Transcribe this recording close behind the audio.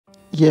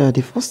Yeah,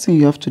 the first thing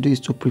you have to do is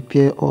to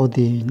prepare all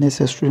the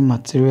necessary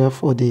material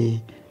for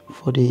the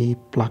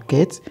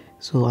placket.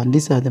 So, and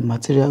these are the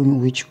material in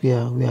which we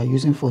are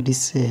using for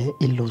this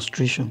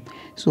illustration.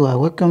 So I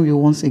welcome you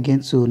once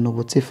again to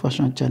Novote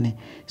Fashion Channel.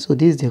 So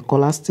this is the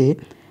color stay,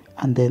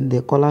 and then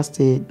the color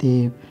stay,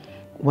 the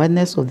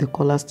wideness of the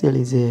color stay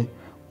is a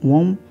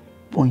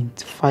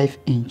 1.5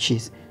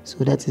 inches.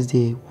 So that is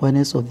the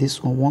wideness of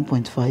this one,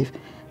 1.5,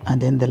 and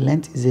then the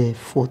length is a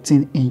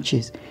 14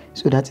 inches.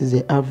 So that is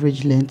the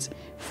average length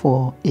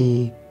for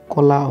a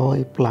collar or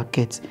a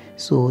placket.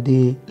 So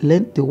the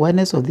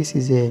wideness of this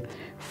is a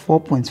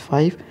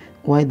 4.5,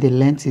 while the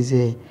length is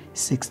a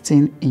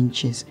 16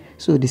 inches.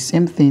 So the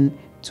same thing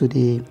to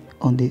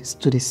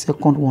the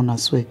second one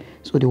as well.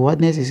 So the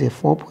wideness is a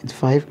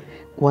 4.5,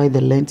 while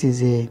the length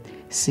is a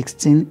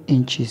 16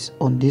 inches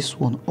on this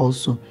one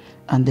also.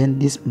 And then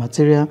this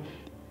material,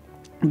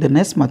 the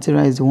next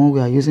material is the one we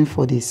are using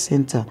for the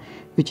center,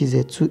 which is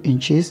a 2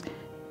 inches,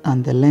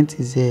 and the length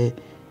is a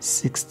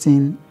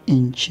 16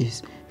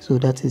 inches. So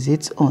that is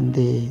it on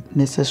the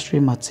necessary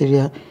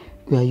material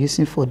we are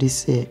using for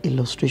this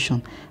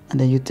illustration. And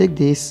then you take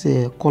this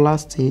collar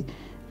stay,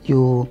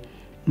 you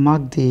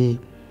mark the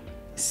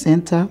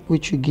center,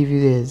 which will give you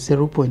a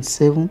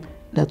 0.7.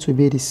 that will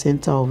be the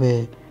center of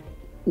a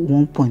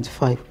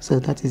 1.5. So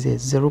that is a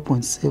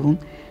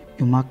 0.7.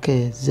 you mark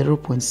a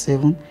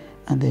 0.7,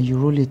 and then you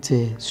roll it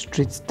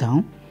straight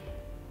down.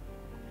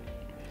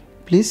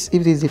 Please,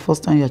 if this is the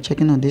first time you are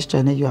checking on this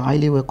channel, you are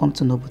highly welcome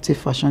to Novote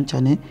Fashion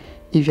Channel.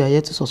 If you are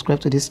yet to subscribe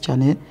to this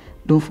channel,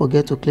 don't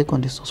forget to click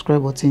on the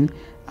subscribe button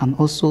and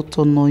also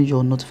turn on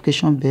your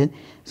notification bell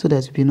so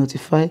that you'll be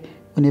notified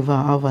whenever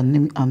I have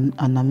an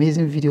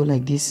amazing video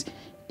like this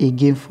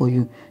again for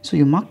you. So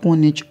you mark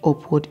 1 inch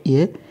upward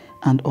here,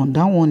 and on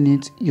that 1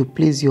 inch you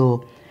place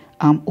your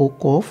armhole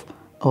cuff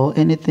or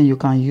anything you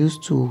can use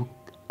to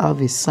have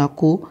a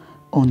circle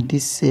on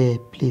this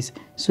place.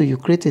 So you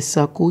create a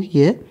circle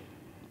here,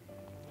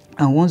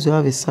 and once you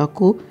have a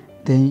circle,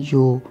 then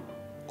you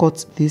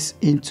cut this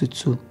into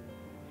two.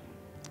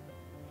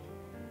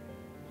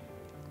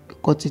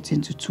 Cut it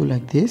into two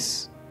like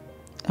this,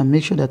 and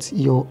make sure that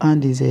your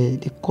hand is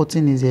the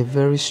cutting is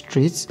very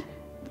straight,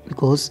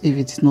 because if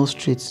it's not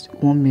straight,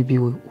 one may be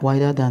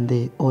wider than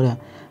the other.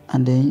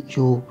 And then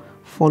you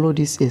follow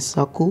this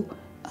circle,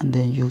 and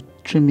then you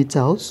trim it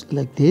out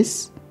like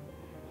this.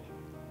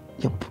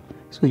 Yep.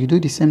 So you do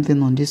the same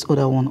thing on this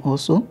other one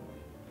also.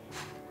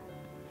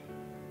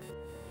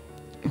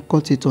 You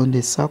cut it on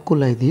the circle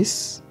like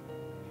this,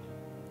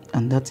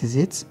 and that is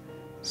it.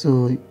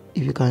 So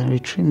if you can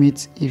retrim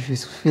it if you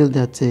feel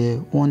that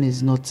one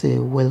is not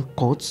well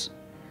cut,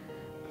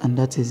 and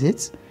that is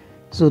it.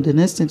 So the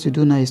next thing to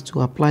do now is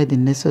to apply the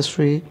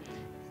necessary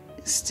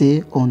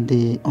stay on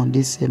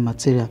this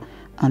material.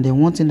 And then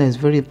one thing that is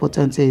very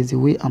important here is the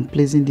way I'm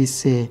placing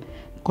this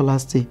collar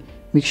stay.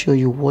 Make sure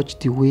you watch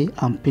the way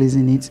I'm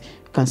placing it.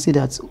 You can see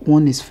that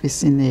one is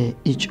facing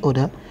each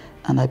other,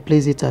 and I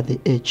place it at the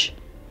edge.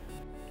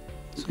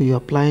 So you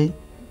apply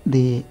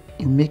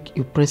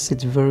you press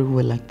it very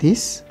well like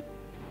this.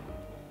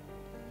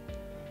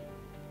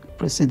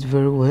 Press it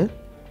very well,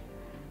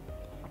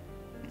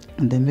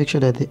 and then make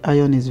sure that the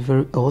iron is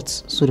very hot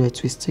so that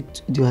it will stick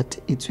to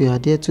it will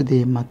adhere to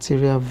the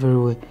material very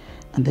well.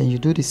 And then you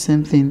do the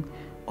same thing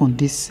on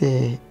this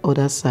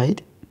other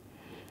side.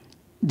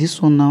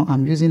 This one now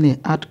I'm using a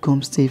hard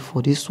gum stay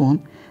for this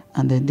one,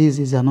 and then this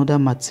is another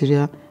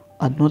material,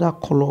 another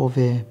color of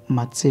a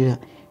material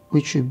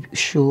which will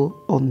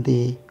show on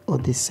the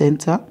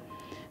center.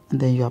 And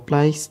then you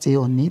apply stay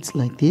on it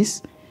like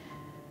this.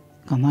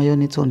 You can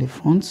iron it on the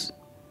front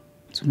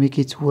to make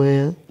it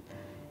well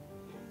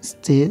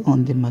stay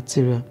on the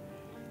material.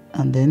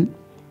 And then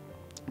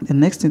the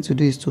next thing to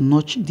do is to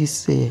notch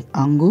this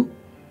angle,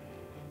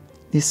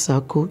 this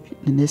circle.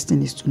 The next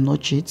thing is to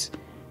notch it,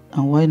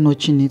 and while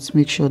notching it,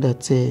 make sure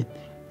that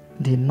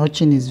the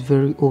notching is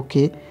very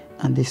okay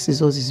and the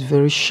scissors is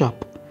very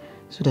sharp,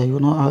 so that you will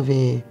not have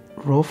a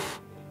rough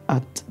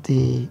at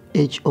the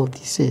edge of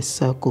this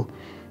circle.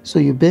 So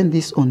you bend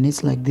this on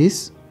it like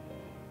this,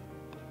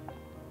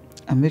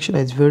 and make sure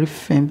that it's very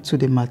firm to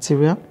the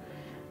material,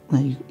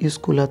 and you use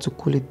cooler to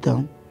cool it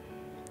down.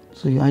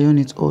 So you iron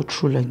it all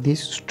through like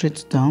this,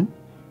 straight down.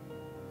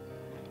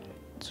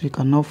 So you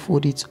can now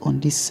fold it on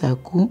this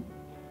circle.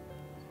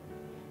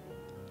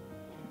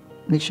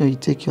 Make sure you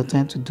take your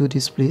time to do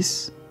this,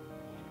 please,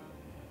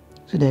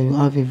 so that you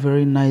have a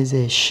very nice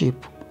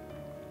shape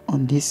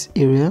on this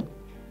area.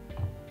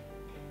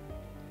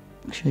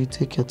 Make sure you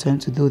take your time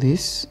to do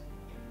this.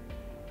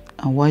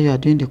 And while you are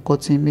doing the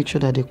cutting, make sure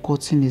that the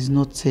cutting is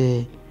not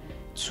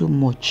too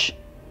much.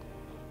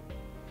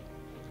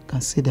 You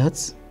can see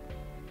that.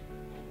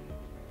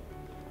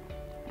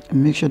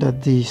 And make sure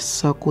that the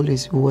circle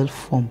is well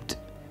formed.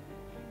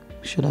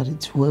 Make sure that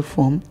it's well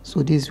formed.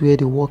 So this is where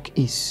the work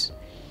is.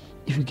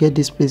 If you get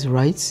this place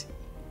right,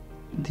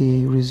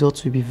 the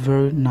results will be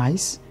very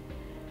nice.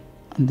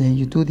 And then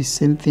you do the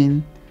same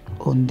thing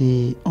on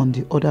the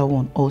other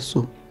one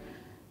also.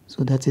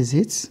 So that is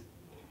it.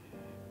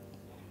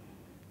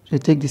 So you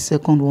take the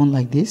second one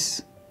like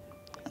this,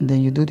 and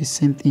then you do the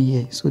same thing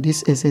here. So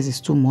this excess is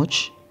too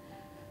much,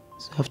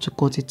 so I have to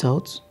cut it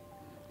out.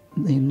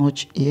 Then you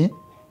notch here.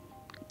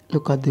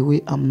 Look at the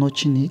way I'm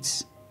notching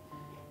it.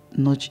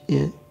 Notch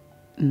here,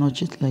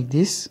 notch it like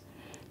this.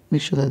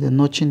 Make sure that the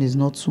notching is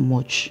not too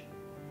much.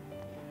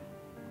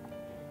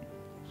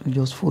 So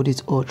just fold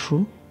it all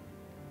through.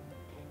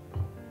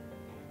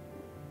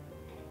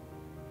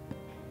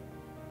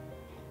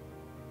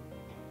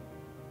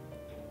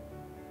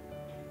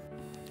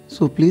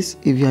 So please,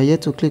 if you are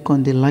yet to click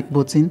on the like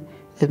button,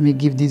 help me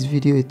give this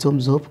video a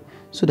thumbs up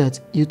so that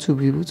YouTube will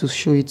be able to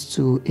show it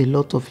to a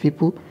lot of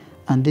people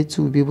and they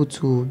too will be able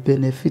to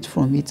benefit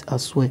from it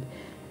as well.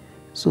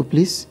 So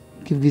please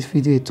give this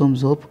video a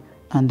thumbs up,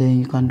 and then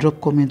you can drop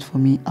comment for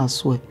me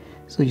as well.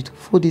 So you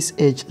fold this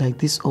edge like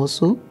this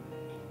also.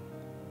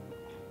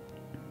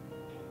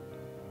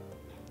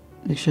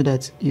 Make sure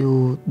that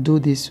you do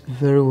this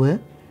very well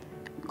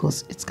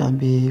because it can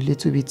be a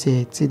little bit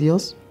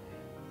tedious.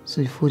 So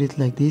you fold it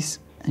like this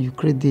and you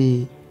create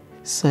the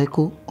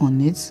cycle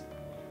on it.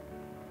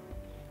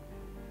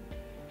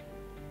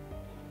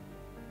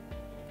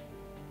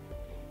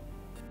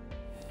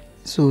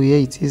 So here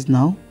it is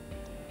now,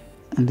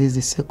 and this is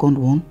the second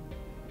one.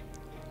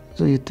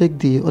 So you take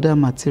the other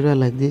material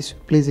like this,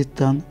 place it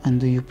down, and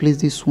then you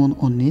place this one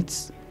on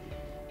it.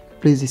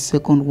 Place the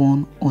second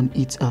one on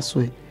it as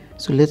well.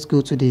 So let's go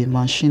to the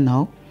machine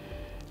now.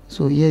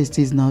 So here it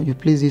is now. You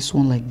place this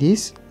one like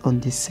this on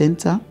the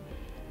center.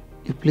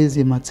 You place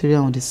the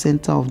material on the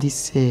center of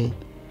this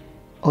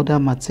other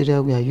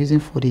material we are using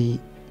for the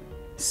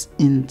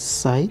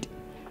inside,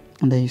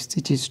 and then you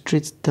stitch it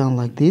straight down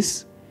like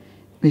this.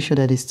 Make sure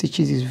that the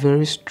stitches is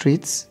very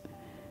straight,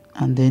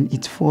 and then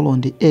it fall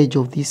on the edge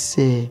of this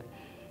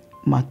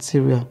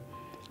material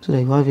so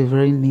that you have a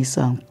very nice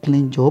and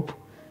clean job.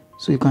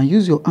 So you can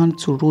use your hand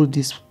to roll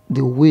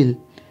the wheel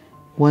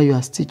while you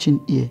are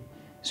stitching here.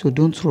 So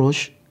don't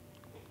rush,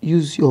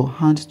 use your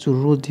hand to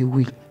roll the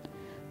wheel.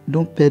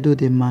 Don't pedal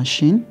the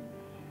machine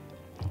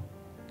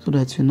so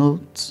that you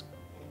not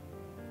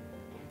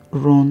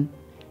run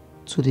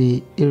to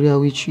the area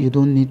which you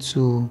don't need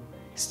to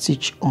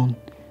stitch on.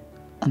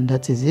 And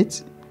that is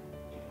it.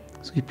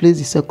 So you place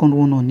the second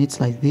one on it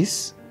like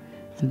this,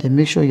 and then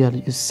make sure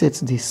you set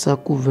the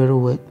circle very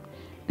well.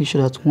 Make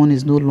sure that one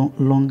is no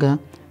longer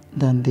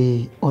than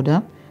the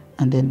other,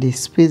 and then the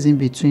space in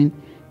between,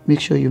 make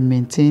sure you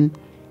maintain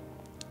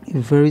a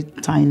very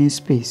tiny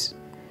space.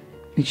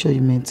 Make sure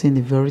you maintain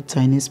a very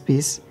tiny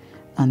space,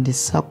 and the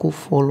circle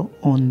fall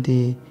on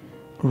the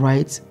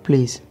right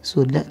place.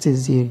 So that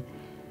is the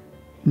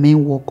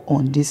main work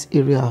on this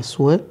area as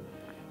well.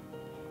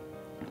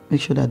 Make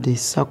sure that the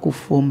circle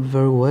form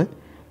very well,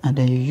 and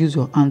then you use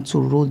your hand to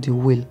roll the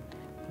wheel.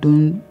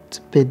 Don't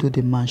pedal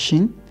the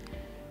machine,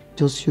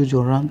 just use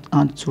your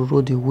hand to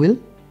roll the wheel.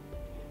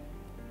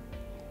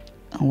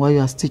 And while you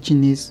are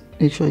stitching this,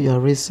 make sure you are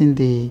raising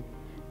the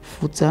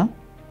footer.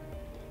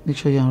 Make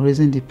sure you are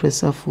raising the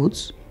presser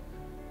foot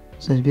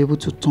so you'll be able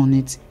to turn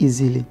it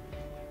easily.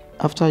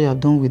 After you are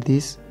done with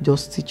this,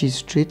 just stitch it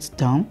straight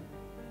down.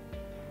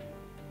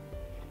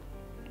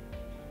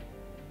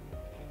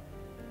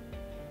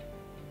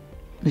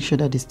 Make sure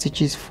that the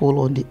stitches fall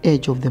on the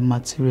edge of the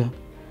material,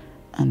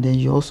 and then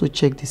you also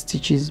check the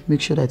stitches, make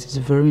sure that it's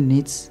very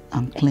neat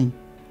and clean.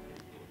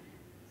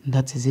 And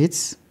that is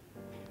it.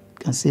 You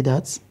can see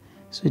that.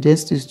 So the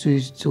next is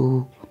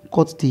to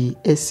cut the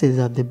excess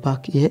at the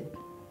back here.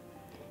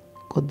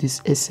 Cut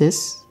this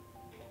excess.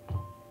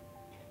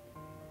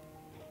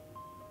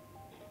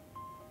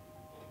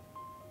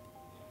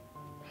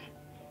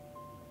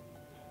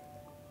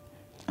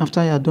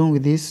 After you are done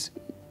with this,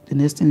 the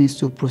next thing is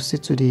to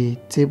proceed to the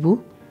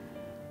table.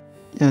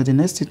 The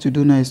next thing to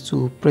do now is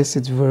to press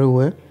it very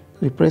well.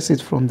 We press it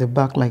from the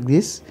back like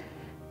this,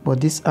 but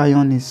this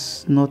iron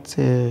is not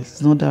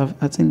it's not that.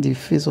 I think the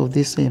face of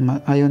this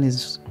iron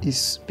is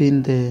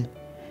being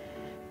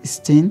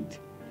stained,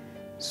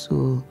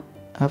 so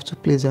I have to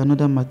place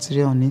another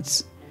material on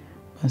it.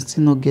 I'm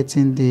still not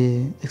getting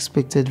the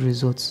expected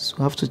results, so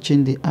I have to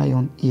change the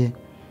iron here.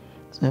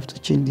 So I have to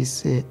change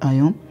this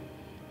iron.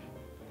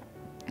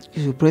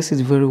 You press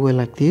it very well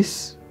like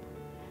this,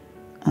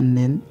 and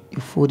then you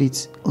fold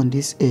it on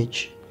this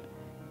edge.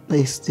 That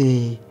is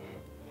the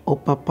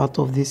upper part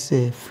of this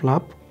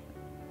flap.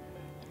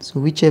 So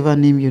whichever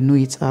name you know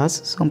it as,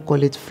 some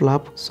call it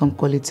flap, some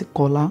call it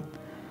collar,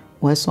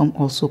 while some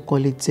also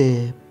call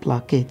it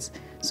placket.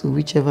 So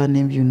whichever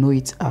name you know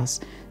it as.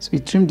 So we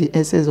trim the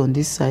excess on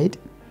this side,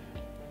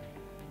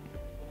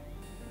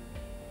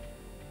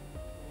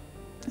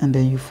 and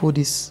then you fold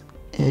this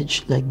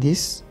edge like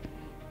this.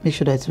 Make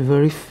sure that it's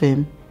very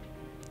firm.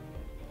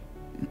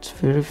 It's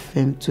very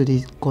firm to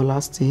the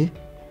collar stay.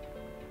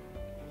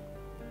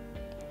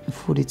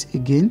 Fold it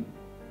again.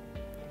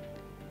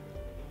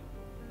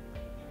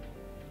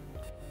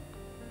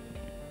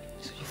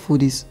 So you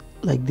fold this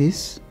like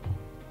this.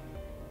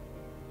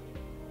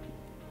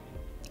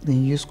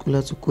 Then use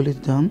cooler to cool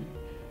it down.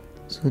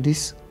 So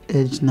this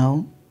edge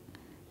now,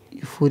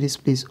 you fold this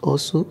place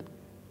also.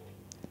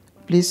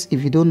 please,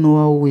 if you don't know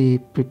how we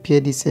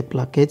prepare these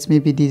plaquettes,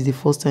 maybe this is the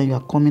first time you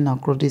are coming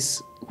across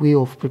this way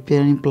of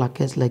preparing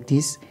plaquettes like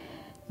this.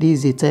 This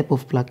is a type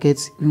of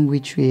plaquettes in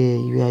which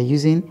you are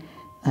using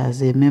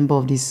as a member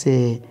of this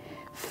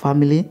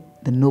family,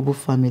 the noble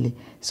family.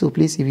 So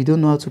please, if you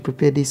don't know how to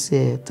prepare this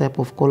type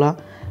of collar,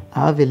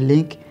 I have a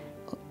link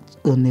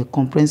on a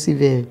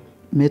comprehensive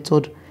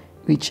method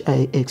which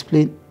I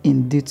explain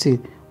in detail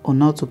on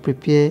how to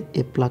prepare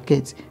a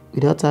plaquette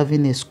without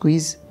having a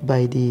squeeze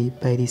by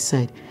the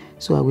side.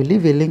 So I will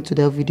leave a link to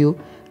that video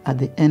at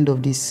the end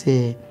of this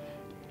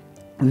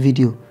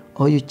video,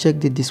 or you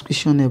check the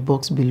description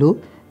box below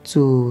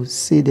to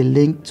see the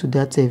link to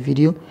that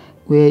video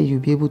where you'll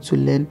be able to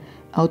learn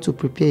how to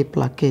prepare a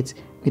plaquette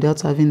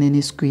without having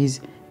any squeeze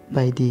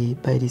by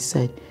the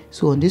side.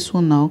 So on this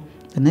one now,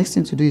 the next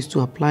thing to do is to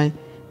apply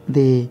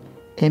the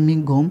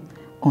hemming gum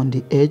on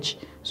the edge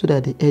so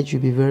that the edge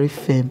will be very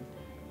firm.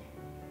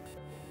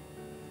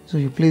 So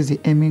you place the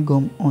hemming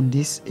gum on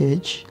this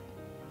edge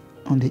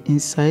on the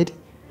inside,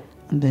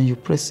 and then you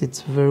press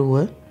it very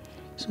well.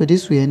 So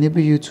this will enable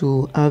you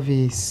to have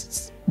the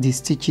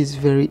stitches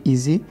very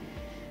easy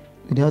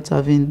without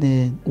having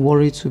the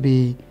worry to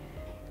be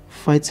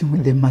fighting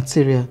with the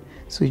material.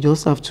 So you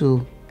just have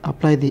to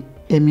apply the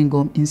hemming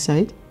gum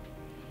inside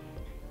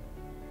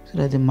so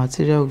that the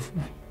material will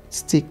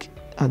stick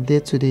adhere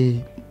to the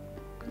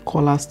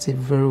collar stitch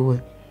very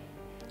well.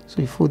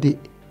 So you fold the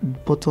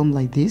bottom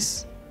like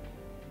this,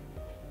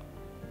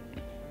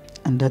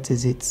 and that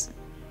is it.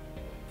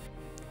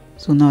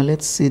 So now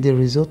let's see the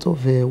result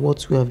of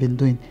what we have been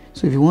doing.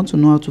 So if you want to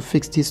know how to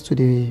fix this to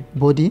the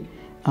body,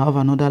 I have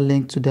another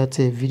link to that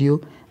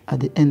video at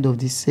the end of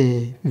this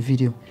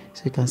video.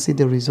 So you can see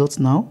the results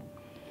now.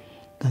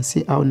 You can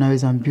see how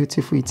nice and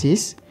beautiful it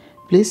is.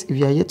 Please, if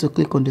you are yet to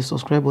click on the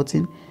subscribe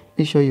button,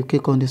 make sure you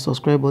click on the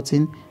subscribe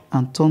button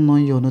and turn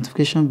on your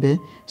notification bell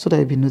so that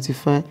you'll be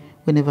notified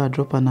whenever I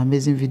drop an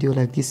amazing video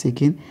like this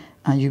again,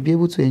 and you'll be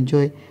able to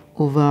enjoy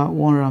over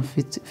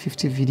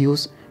 150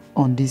 videos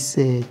on this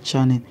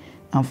channel,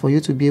 and for you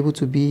to be able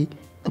to be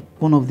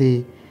one of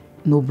the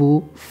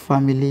noble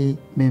family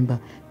member.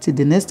 Till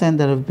the next time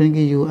that I'm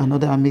bringing you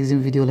another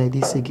amazing video like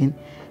this again,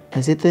 I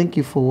say thank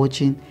you for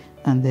watching,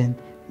 and then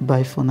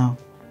bye for now.